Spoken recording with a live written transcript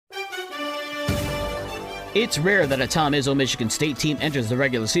It's rare that a Tom Izzo Michigan State team enters the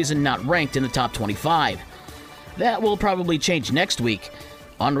regular season not ranked in the top 25. That will probably change next week.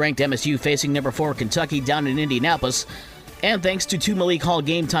 Unranked MSU facing number 4 Kentucky down in Indianapolis. And thanks to 2 Malik Hall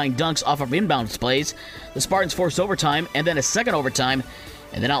game-tying dunks off of inbound plays, the Spartans forced overtime and then a second overtime,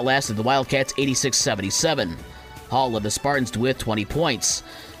 and then outlasted the Wildcats 86-77. Hall led the Spartans with 20 points.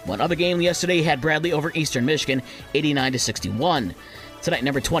 One other game yesterday had Bradley over Eastern Michigan 89-61. Tonight,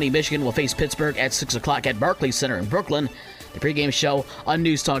 number 20 Michigan will face Pittsburgh at 6 o'clock at Barclays Center in Brooklyn. The pregame show on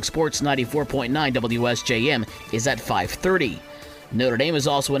News Talk Sports 94.9 WSJM is at 5:30. Notre Dame is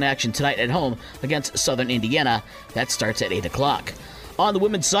also in action tonight at home against Southern Indiana. That starts at 8 o'clock. On the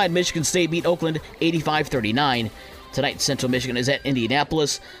women's side, Michigan State beat Oakland 85-39. Tonight, Central Michigan is at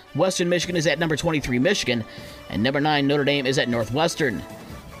Indianapolis. Western Michigan is at number 23 Michigan. And number 9 Notre Dame is at Northwestern.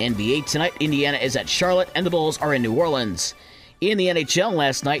 NBA tonight, Indiana is at Charlotte, and the Bulls are in New Orleans. In the NHL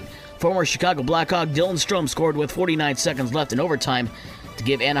last night, former Chicago Blackhawk Dylan Strome scored with 49 seconds left in overtime to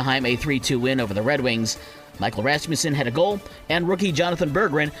give Anaheim a 3-2 win over the Red Wings. Michael Rasmussen had a goal, and rookie Jonathan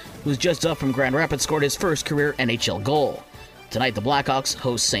Berggren, who's just up from Grand Rapids, scored his first career NHL goal. Tonight, the Blackhawks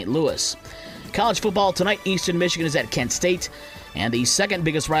host St. Louis. College football tonight, Eastern Michigan is at Kent State, and the second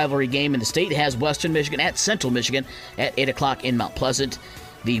biggest rivalry game in the state has Western Michigan at Central Michigan at 8 o'clock in Mount Pleasant.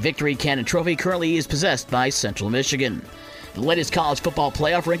 The Victory Cannon Trophy currently is possessed by Central Michigan. The latest college football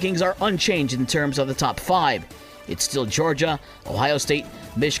playoff rankings are unchanged in terms of the top 5. It's still Georgia, Ohio State,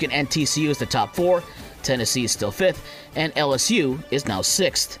 Michigan, and TCU as the top 4. Tennessee is still 5th, and LSU is now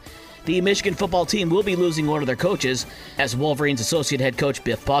 6th. The Michigan football team will be losing one of their coaches, as Wolverines associate head coach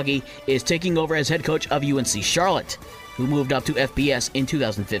Biff Poggi is taking over as head coach of UNC Charlotte, who moved up to FBS in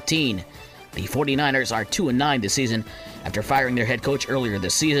 2015. The 49ers are 2-9 this season after firing their head coach earlier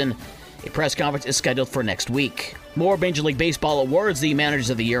this season. A press conference is scheduled for next week. More Major League Baseball awards. The Managers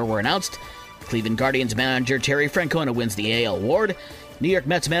of the Year were announced. Cleveland Guardians manager Terry Francona wins the AL award. New York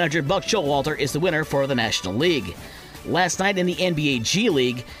Mets manager Buck Showalter is the winner for the National League. Last night in the NBA G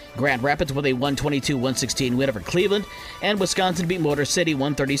League, Grand Rapids with a 122-116 win over Cleveland, and Wisconsin beat Motor City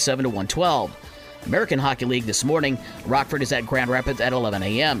 137-112. American Hockey League this morning, Rockford is at Grand Rapids at 11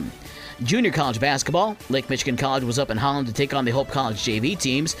 a.m. Junior college basketball, Lake Michigan College was up in Holland to take on the Hope College JV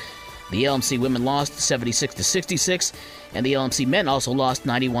teams. The LMC women lost 76-66, and the LMC men also lost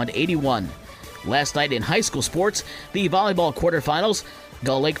 91-81. Last night in high school sports, the volleyball quarterfinals,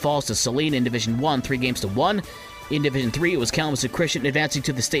 Gull Lake falls to Saline in Division 1, 3-1. In Division 3, it was Kalamazoo Christian advancing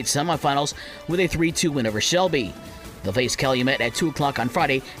to the state semifinals with a 3-2 win over Shelby. They'll face Calumet at 2 o'clock on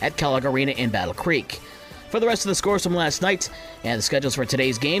Friday at Kellogg Arena in Battle Creek. For the rest of the scores from last night and the schedules for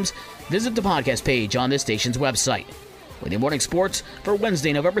today's games, visit the podcast page on this station's website. With your morning sports for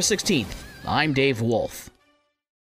Wednesday, November 16th, I'm Dave Wolf.